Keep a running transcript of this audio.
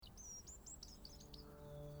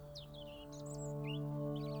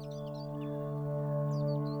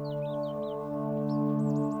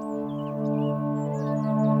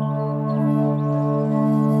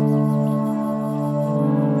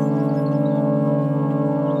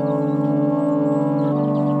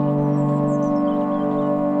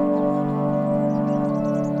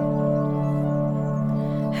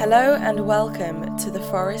Hello and welcome to the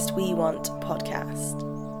Forest We Want podcast.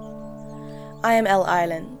 I am Elle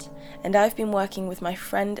Ireland, and I've been working with my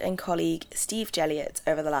friend and colleague Steve Jelliot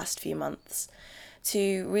over the last few months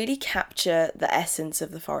to really capture the essence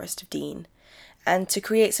of the Forest of Dean and to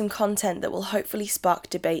create some content that will hopefully spark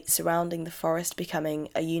debate surrounding the forest becoming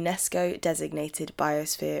a UNESCO designated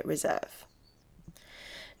biosphere reserve.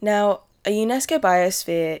 Now, a UNESCO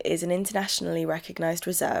biosphere is an internationally recognised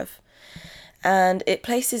reserve, and it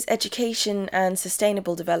places education and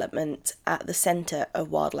sustainable development at the centre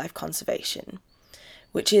of wildlife conservation,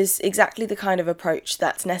 which is exactly the kind of approach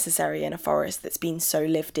that's necessary in a forest that's been so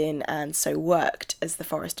lived in and so worked as the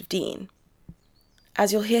Forest of Dean.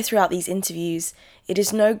 As you'll hear throughout these interviews, it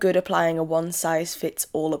is no good applying a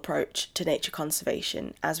one-size-fits-all approach to nature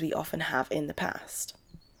conservation, as we often have in the past.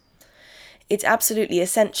 It's absolutely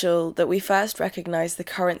essential that we first recognise the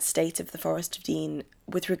current state of the Forest of Dean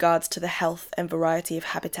with regards to the health and variety of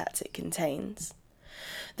habitats it contains,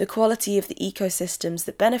 the quality of the ecosystems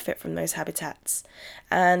that benefit from those habitats,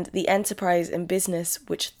 and the enterprise and business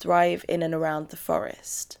which thrive in and around the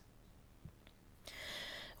forest.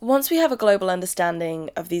 Once we have a global understanding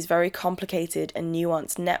of these very complicated and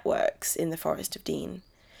nuanced networks in the Forest of Dean,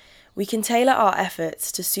 we can tailor our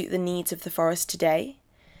efforts to suit the needs of the forest today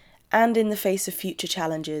and in the face of future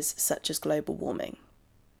challenges such as global warming.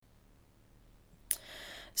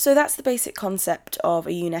 So that's the basic concept of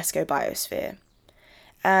a UNESCO biosphere.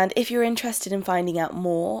 And if you're interested in finding out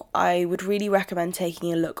more, I would really recommend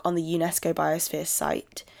taking a look on the UNESCO Biosphere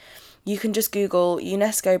site. You can just Google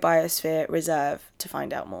UNESCO Biosphere Reserve to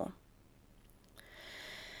find out more.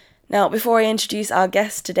 Now, before I introduce our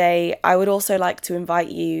guest today, I would also like to invite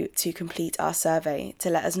you to complete our survey to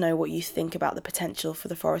let us know what you think about the potential for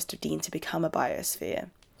the Forest of Dean to become a biosphere.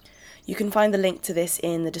 You can find the link to this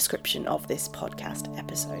in the description of this podcast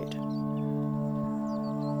episode.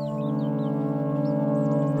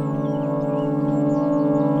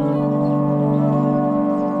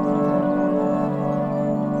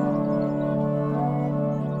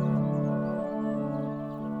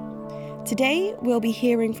 Today, we'll be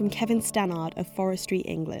hearing from Kevin Stannard of Forestry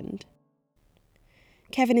England.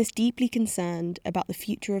 Kevin is deeply concerned about the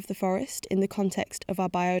future of the forest in the context of our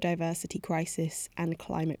biodiversity crisis and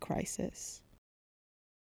climate crisis.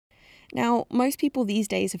 Now, most people these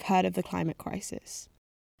days have heard of the climate crisis,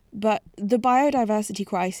 but the biodiversity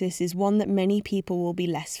crisis is one that many people will be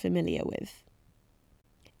less familiar with.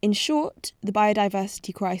 In short, the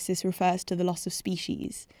biodiversity crisis refers to the loss of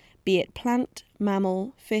species, be it plant,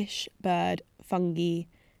 mammal, fish, bird, fungi,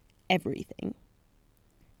 everything.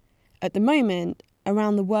 At the moment,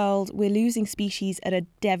 around the world, we're losing species at a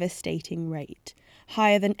devastating rate,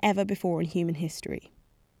 higher than ever before in human history.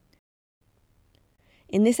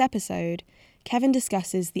 In this episode, Kevin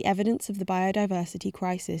discusses the evidence of the biodiversity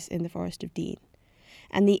crisis in the Forest of Dean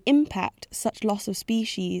and the impact such loss of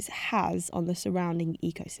species has on the surrounding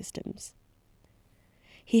ecosystems.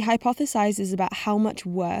 He hypothesises about how much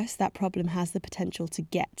worse that problem has the potential to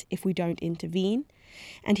get if we don't intervene,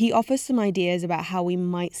 and he offers some ideas about how we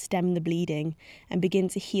might stem the bleeding and begin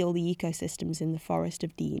to heal the ecosystems in the Forest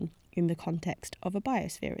of Dean in the context of a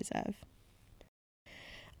biosphere reserve.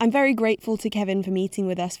 I'm very grateful to Kevin for meeting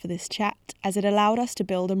with us for this chat, as it allowed us to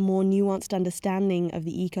build a more nuanced understanding of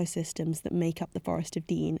the ecosystems that make up the Forest of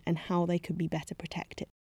Dean and how they could be better protected.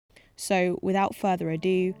 So, without further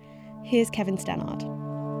ado, here's Kevin Stannard.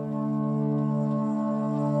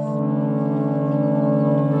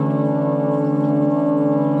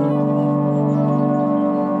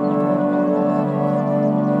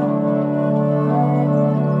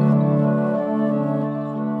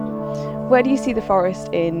 Where do you see the forest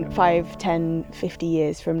in 5, 10, 50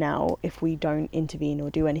 years from now if we don't intervene or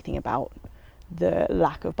do anything about the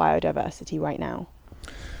lack of biodiversity right now?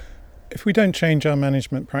 If we don't change our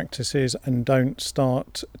management practices and don't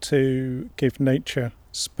start to give nature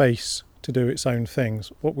space to do its own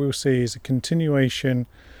things, what we'll see is a continuation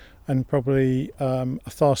and probably a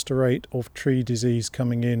faster rate of tree disease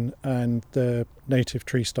coming in and the native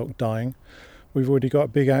tree stock dying. We've already got a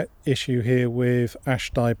big issue here with ash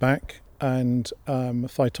dieback and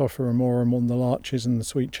Phytophthora aurorum on the larches and the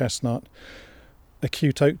sweet chestnut.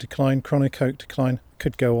 Acute oak decline, chronic oak decline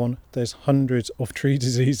could go on. There's hundreds of tree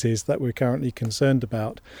diseases that we're currently concerned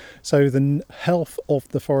about. So the health of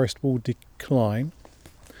the forest will decline.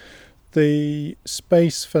 The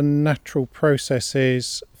space for natural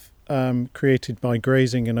processes created by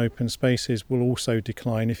grazing in open spaces will also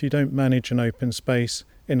decline. If you don't manage an open space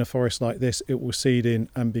in a forest like this, it will seed in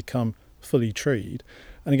and become fully treed.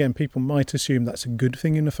 And again, people might assume that's a good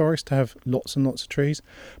thing in the forest to have lots and lots of trees.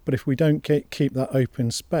 But if we don't keep that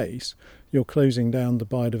open space, you're closing down the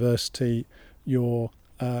biodiversity.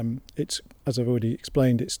 It's, as I've already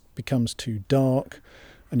explained, it becomes too dark,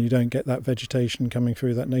 and you don't get that vegetation coming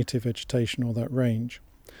through, that native vegetation or that range.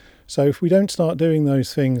 So if we don't start doing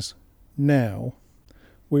those things now,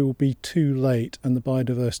 we will be too late, and the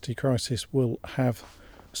biodiversity crisis will have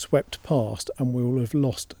swept past, and we will have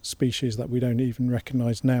lost species that we don't even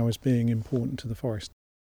recognise now as being important to the forest.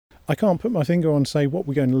 I can't put my finger on say what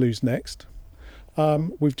we're going to lose next.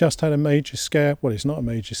 We've just had a major scare, well, it's not a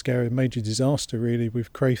major scare, a major disaster really,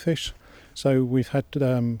 with crayfish. So we've had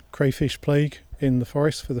crayfish plague in the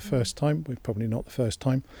forest for the first time. We're probably not the first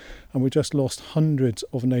time. And we just lost hundreds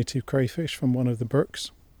of native crayfish from one of the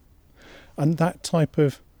brooks. And that type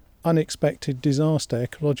of unexpected disaster,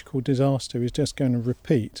 ecological disaster, is just going to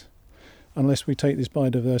repeat unless we take this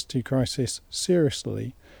biodiversity crisis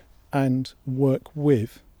seriously and work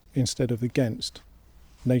with instead of against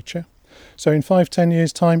nature. So in 5-10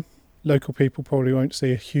 years' time, local people probably won't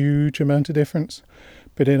see a huge amount of difference.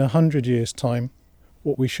 But in 100 years' time,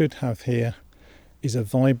 what we should have here is a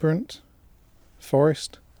vibrant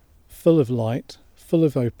forest full of light, full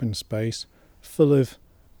of open space, full of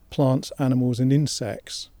plants, animals and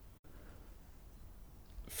insects,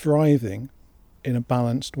 thriving in a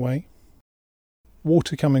balanced way.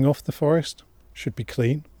 Water coming off the forest should be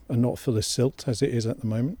clean and not full of silt as it is at the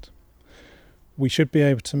moment. We should be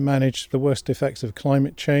able to manage the worst effects of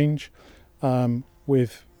climate change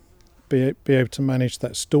be able to manage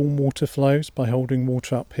that storm water flows by holding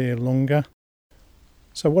water up here longer.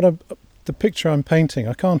 So the picture I'm painting,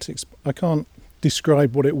 I can't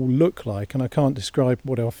describe what it will look like, and I can't describe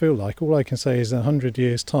what it'll feel like. All I can say is in 100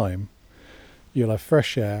 years' time, you'll have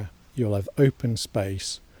fresh air, you'll have open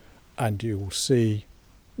space, and you will see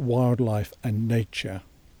wildlife and nature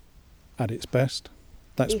at its best.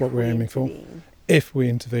 That's what we're aiming for. If we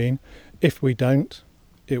intervene. If we don't,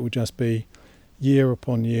 it will just be year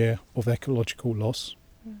upon year of ecological loss.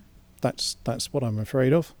 That's what I'm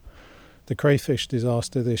afraid of. The crayfish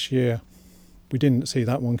disaster this year, we didn't see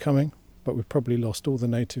that one coming, but we've probably lost all the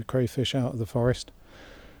native crayfish out of the forest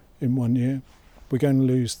in 1 year. We're going to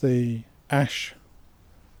lose the ash.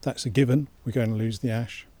 That's a given. We're going to lose the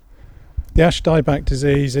ash. The ash dieback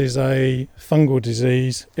disease is a fungal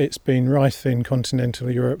disease. It's been rife in continental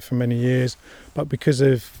Europe for many years, but because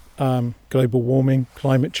of global warming,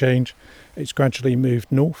 climate change, it's gradually moved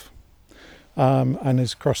north and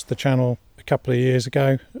has crossed the Channel a couple of years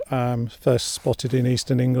ago. First spotted in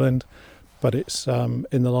eastern England, but it's in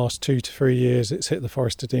the last 2 to 3 years it's hit the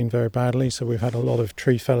Forest of Dean very badly. So we've had a lot of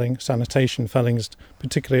tree felling, sanitation fellings,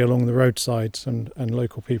 particularly along the roadsides, and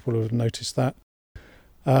local people have noticed that.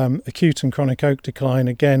 Acute and chronic oak decline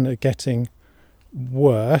again are getting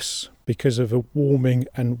worse because of a warming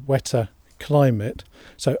and wetter climate.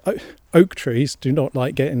 So oak trees do not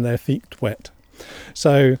like getting their feet wet.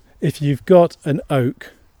 So if you've got an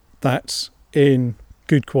oak that's in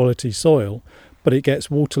good quality soil, but it gets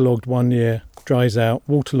waterlogged 1 year, dries out,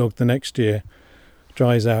 waterlogged the next year,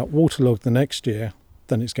 dries out, waterlogged the next year,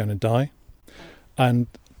 then it's going to die. And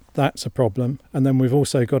that's a problem. And then we've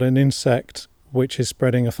also got an insect which is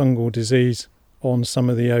spreading a fungal disease on some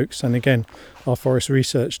of the oaks. And again, our forest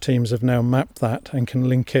research teams have now mapped that and can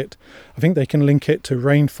link it. I think they can link it to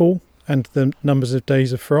rainfall and the numbers of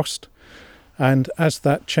days of frost. And as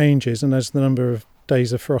that changes and as the number of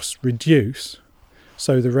days of frost reduce,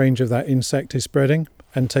 so the range of that insect is spreading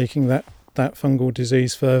and taking that fungal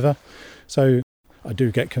disease further. So I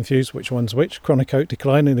do get confused which one's which, chronic oak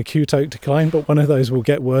decline and acute oak decline, but one of those will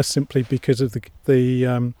get worse simply because of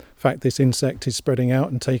the fact this insect is spreading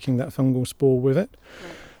out and taking that fungal spore with it.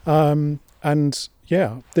 And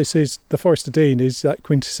yeah, this is the Forest of Dean is that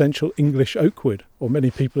quintessential English oak wood, or many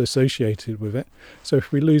people associated with it. So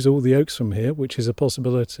if we lose all the oaks from here, which is a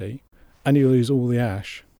possibility, and you lose all the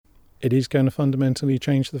ash, it is going to fundamentally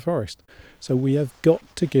change the forest. So we have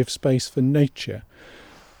got to give space for nature,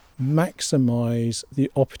 maximise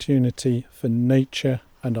the opportunity for nature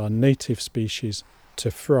and our native species to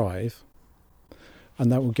thrive,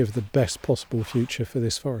 and that will give the best possible future for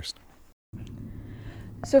this forest.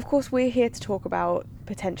 So of course we're here to talk about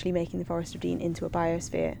potentially making the Forest of Dean into a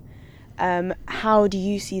biosphere. How do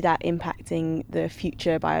you see that impacting the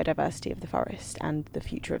future biodiversity of the forest and the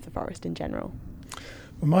future of the forest in general?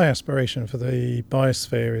 Well, my aspiration for the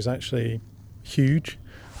biosphere is actually huge,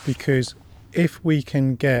 because if we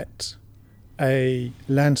can get a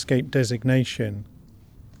landscape designation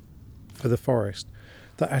for the forest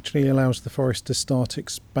that actually allows the forest to start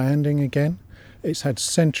expanding again. It's had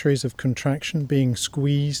centuries of contraction, being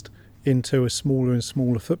squeezed into a smaller and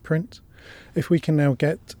smaller footprint. If we can now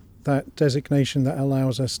get that designation that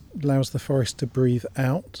allows the forest to breathe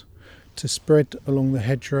out, to spread along the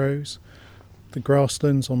hedgerows, the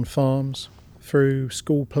grasslands on farms, through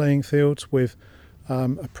school playing fields with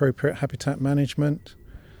appropriate habitat management.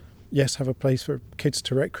 Yes, have a place for kids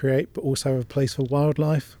to recreate, but also have a place for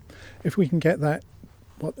wildlife. If we can get that,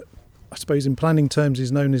 what I suppose in planning terms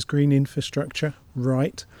is known as green infrastructure,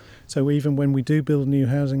 right? So even when we do build new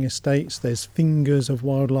housing estates, there's fingers of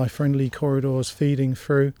wildlife-friendly corridors feeding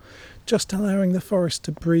through, just allowing the forest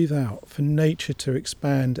to breathe out, for nature to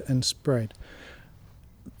expand and spread.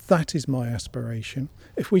 That is my aspiration.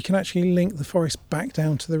 If we can actually link the forest back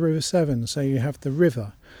down to the River Severn, so you have the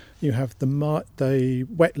river, you have the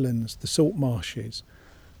wetlands, the salt marshes,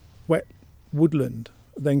 wet woodland,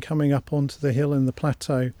 then coming up onto the hill and the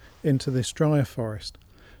plateau into this drier forest.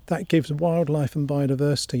 That gives wildlife and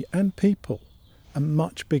biodiversity and people a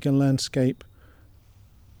much bigger landscape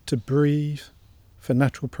to breathe, for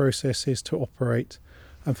natural processes to operate,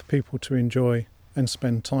 and for people to enjoy and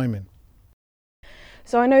spend time in.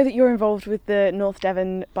 So I know that you're involved with the North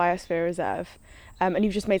Devon Biosphere Reserve, and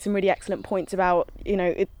you've just made some really excellent points about,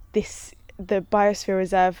 the Biosphere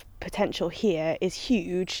Reserve potential here is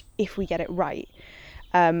huge if we get it right.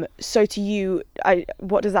 So to you,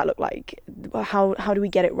 what does that look like? How do we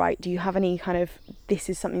get it right? Do you have any kind of, this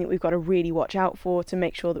is something that we've got to really watch out for to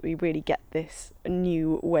make sure that we really get this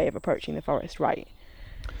new way of approaching the forest right?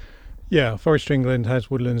 Yeah, Forestry England has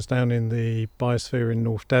woodlands down in the biosphere in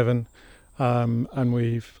North Devon, and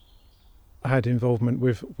we've had involvement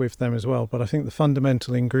with them as well. But I think the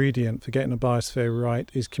fundamental ingredient for getting a biosphere right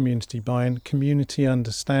is community buy-in, community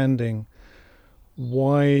understanding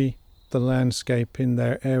why the landscape in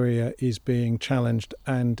their area is being challenged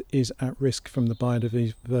and is at risk from the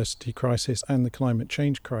biodiversity crisis and the climate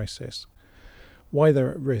change crisis. Why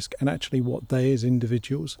they're at risk, and actually what they as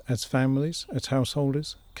individuals, as families, as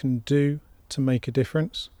householders can do to make a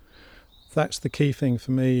difference. That's the key thing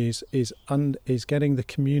for me, is getting the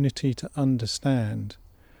community to understand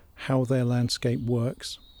how their landscape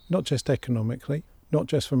works, not just economically, not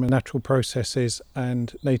just from a natural processes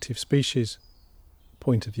and native species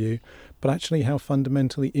point of view, but actually how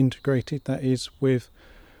fundamentally integrated that is with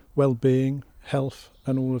well-being, health,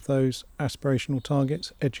 and all of those aspirational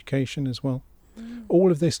targets, education as well.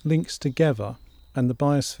 All of this links together, and the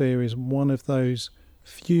biosphere is one of those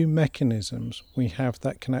few mechanisms we have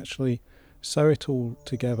that can actually sew it all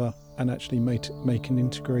together and actually make an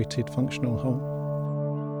integrated functional whole.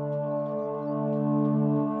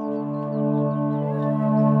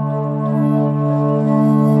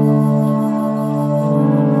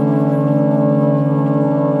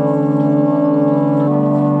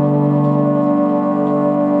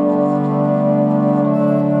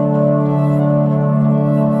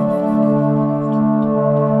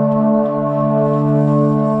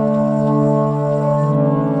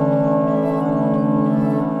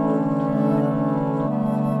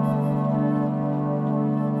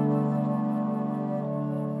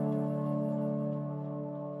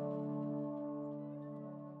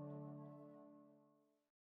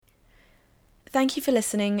 Thank you for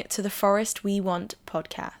listening to the Forest We Want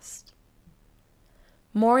podcast.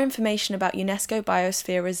 More information about UNESCO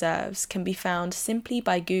Biosphere Reserves can be found simply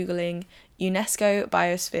by Googling UNESCO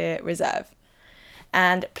Biosphere Reserve.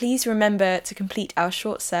 And please remember to complete our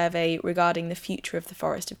short survey regarding the future of the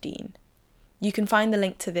Forest of Dean. You can find the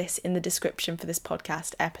link to this in the description for this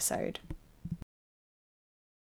podcast episode.